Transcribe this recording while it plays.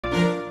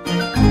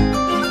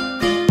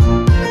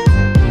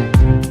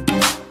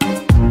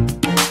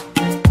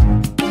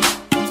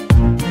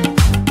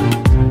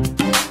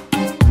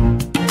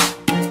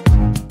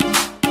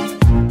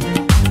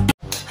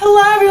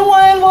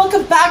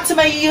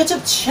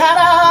YouTube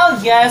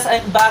channel. Yes,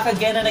 I'm back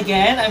again and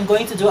again. I'm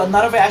going to do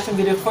another reaction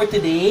video for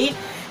today.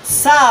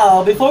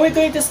 So, before we're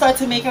going to start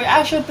to make a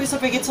reaction, please don't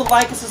forget to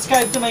like and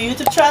subscribe to my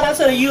YouTube channel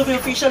so that you'll be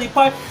officially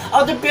part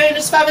of the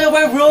Billionaires family.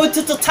 We're road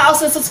to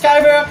 2,000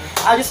 subscribers.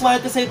 I just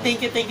wanted to say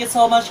thank you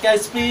so much,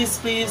 guys.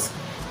 Please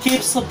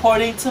keep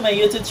supporting to my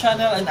YouTube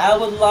channel, and I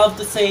would love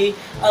to say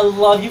I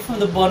love you from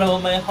the bottom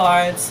of my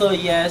heart. So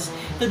yes,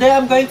 today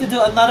I'm going to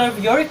do another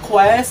of your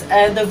requests,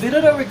 and the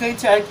video that we're going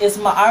to react is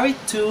Maari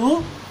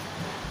 2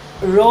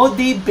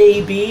 Rowdy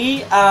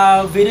Baby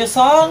video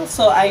song.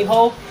 So I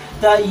hope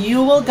that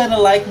you will gonna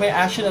like my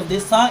reaction of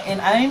this song, and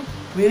I'm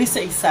really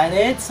so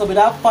excited. So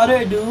without further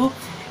ado,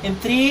 in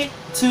 3,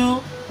 2,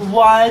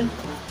 1,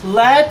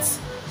 let's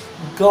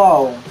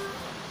go.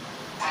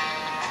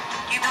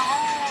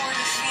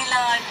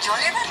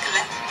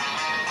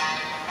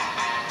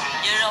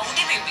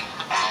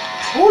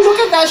 Oh, look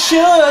at that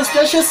shoes!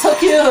 That shoes so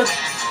cute!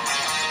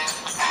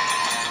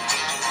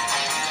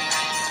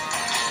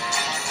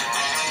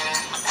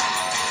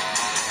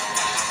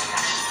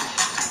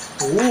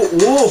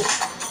 Oh!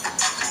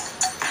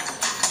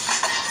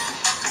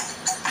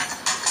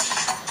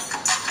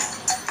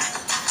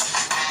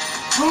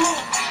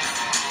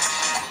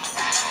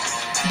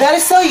 That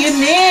is so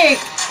unique!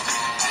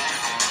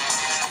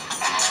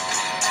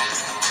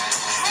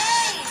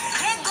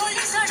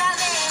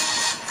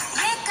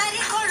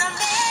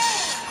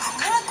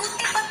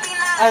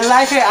 I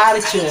like her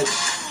attitude.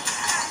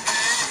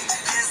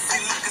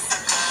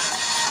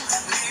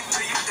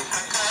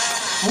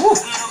 Ooh,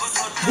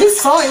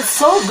 this song is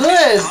so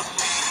good.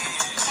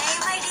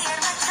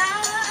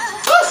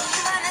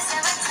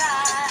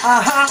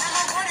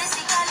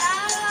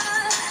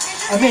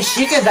 I mean,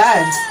 she can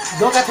dance.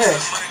 Look at her.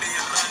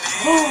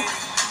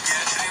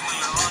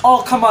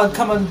 Oh, come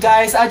on,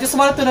 guys. I just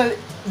wanted to know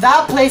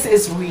that place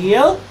is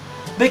real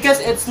because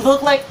it's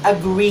look like a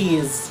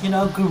grease, you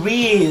know,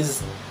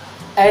 grease.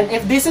 And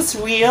if this is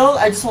real,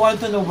 I just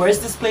wanted to know where's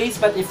this place.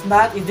 But if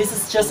not, if this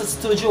is just a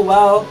studio,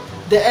 well,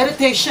 the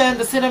editation,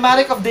 the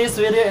cinematic of this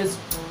video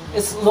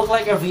is look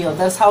like a real.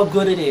 That's how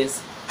good it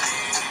is.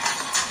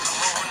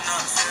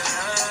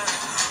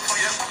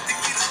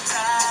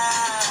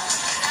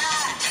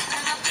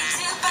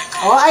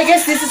 Oh, I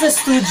guess this is a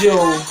studio.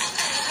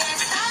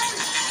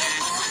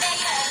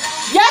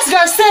 Yes,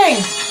 girl,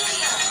 sing!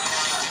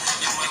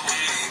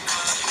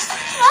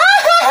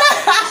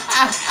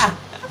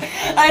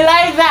 I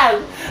like that.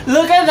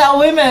 Look at that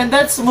women.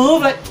 That's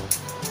move like.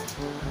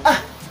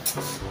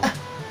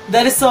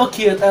 That is so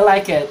cute. I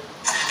like it.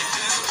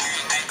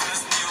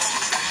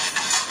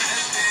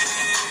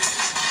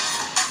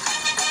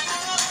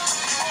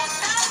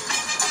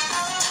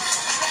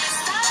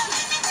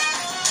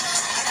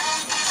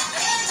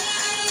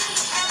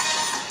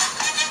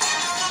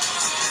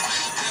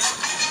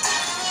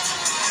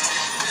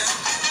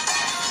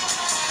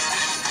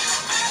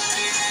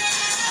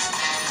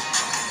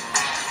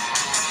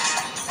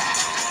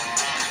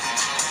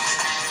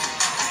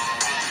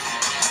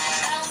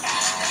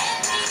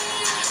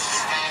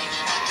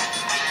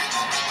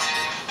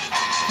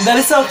 That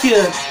is so cute.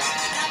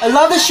 I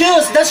love the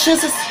shoes. That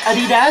shoes is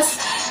Adidas.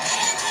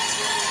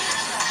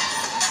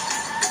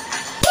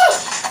 Woo!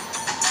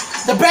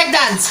 The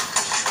breakdance.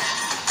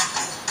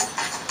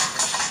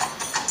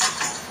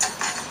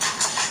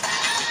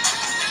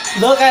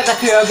 Look at the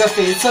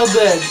choreography. It's so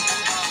good.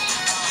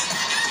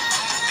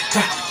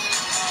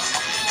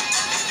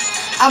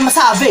 I'm a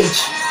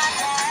savage.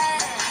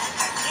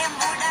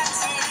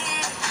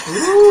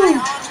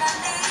 Ooh.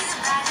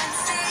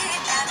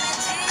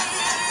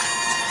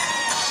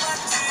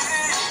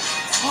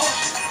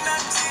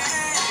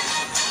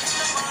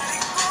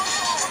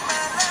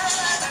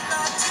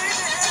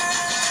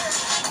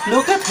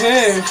 Look at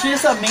her, she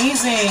is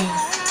amazing.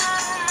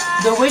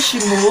 The way she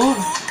moved.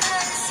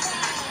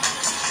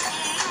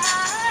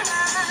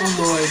 Oh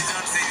Lord.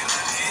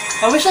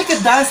 I wish I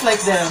could dance like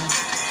them.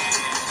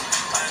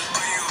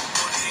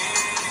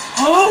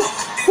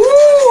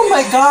 Oh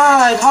my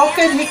God, how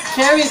can he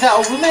carry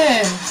that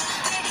woman?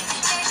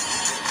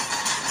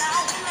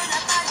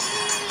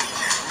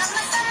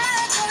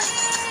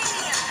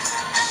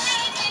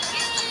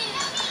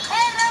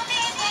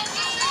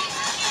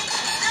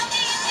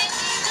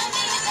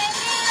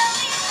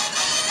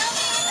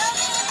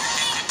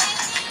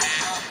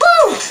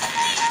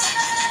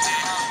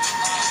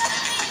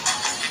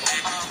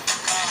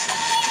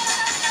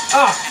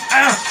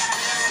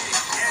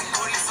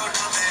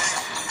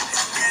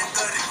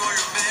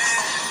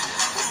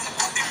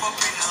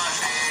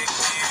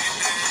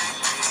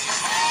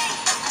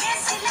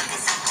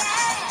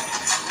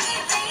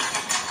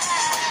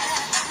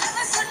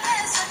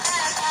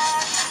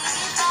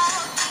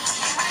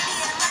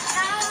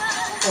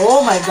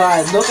 Oh my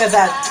God, look at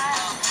that.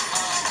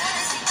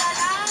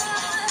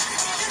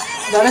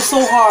 That is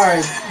so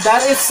hard.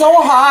 That is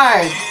so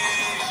hard.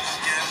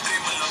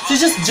 To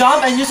just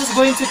jump and you're just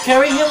going to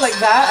carry him like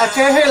that,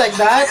 carry her like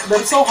that.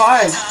 That is so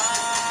hard.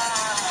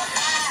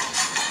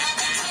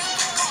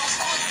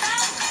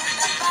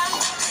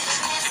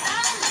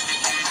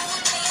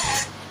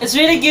 It's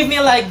really give me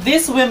like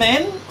these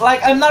women.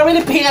 Like I'm not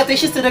really paying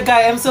attention to the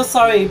guy. I'm so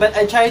sorry, but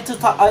I try to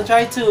talk. I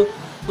try to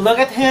look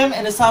at him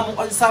and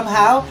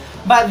somehow.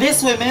 But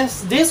these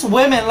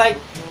women, like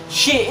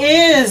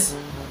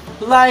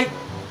like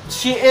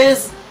she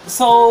is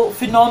so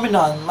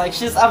phenomenal. Like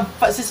she's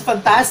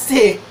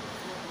fantastic.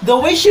 The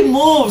way she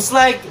moves,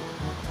 like,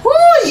 whoo,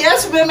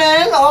 yes,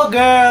 women. Oh,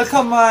 girl,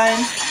 come on.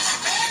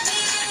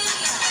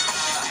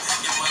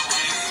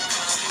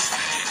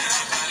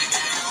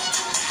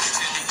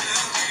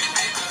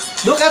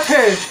 Look at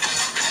her.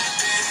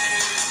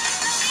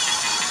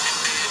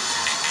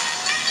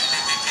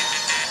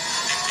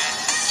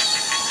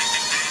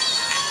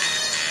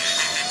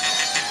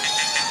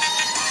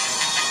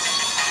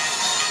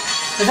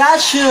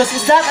 That shoes,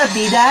 is that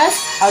Adidas?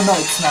 Oh no,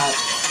 it's not.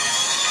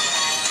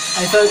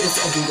 I thought it's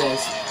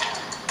Adidas.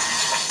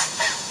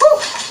 Woo!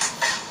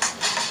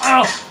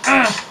 Ow!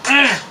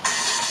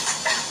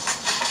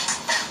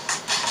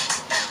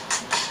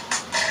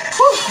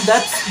 Woo!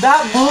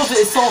 That move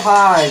is so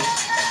hard.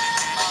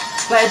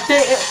 Like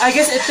I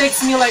guess it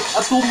takes me like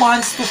 2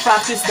 months to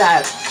practice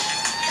that.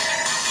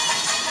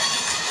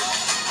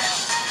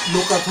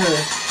 Look at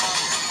her.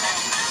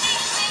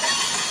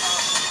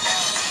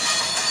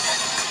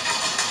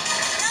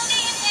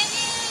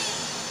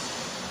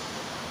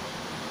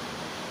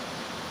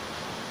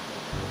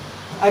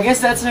 I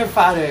guess that's her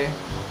father.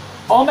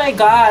 Oh my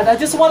god, I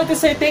just wanted to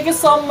say thank you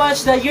so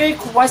much that you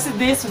requested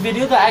this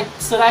video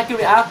so that I can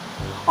react.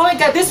 Oh my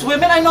god, these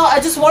women, I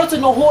just wanted to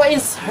know who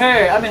is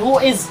her. I mean, who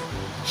is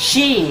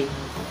she?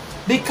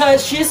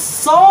 Because she's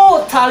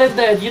so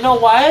talented. You know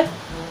what?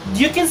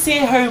 You can see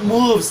her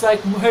moves,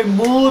 like her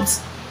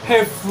moves,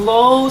 her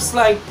flows,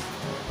 like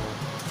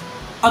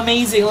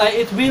amazing. Like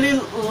it really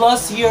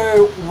lost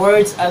your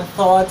words and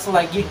thoughts.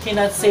 Like you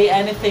cannot say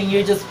anything.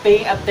 You're just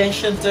paying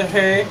attention to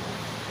her.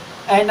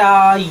 And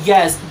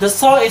yes, the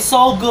song is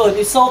so good.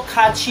 It's so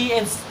catchy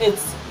and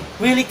it's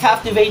really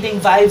captivating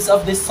vibes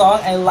of this song.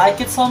 I like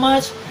it so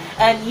much.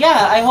 And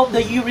yeah, I hope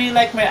that you really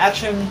like my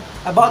reaction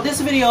about this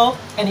video.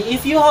 And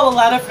if you have a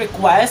lot of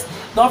requests,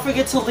 don't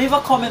forget to leave a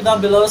comment down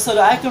below so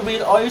that I can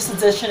read all your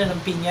suggestion and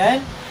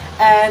opinion.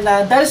 And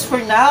that is for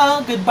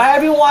now. Goodbye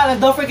everyone,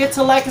 and don't forget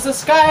to like and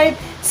subscribe.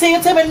 See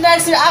you to my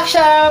next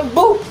reaction.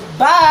 Boo!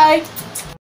 Bye!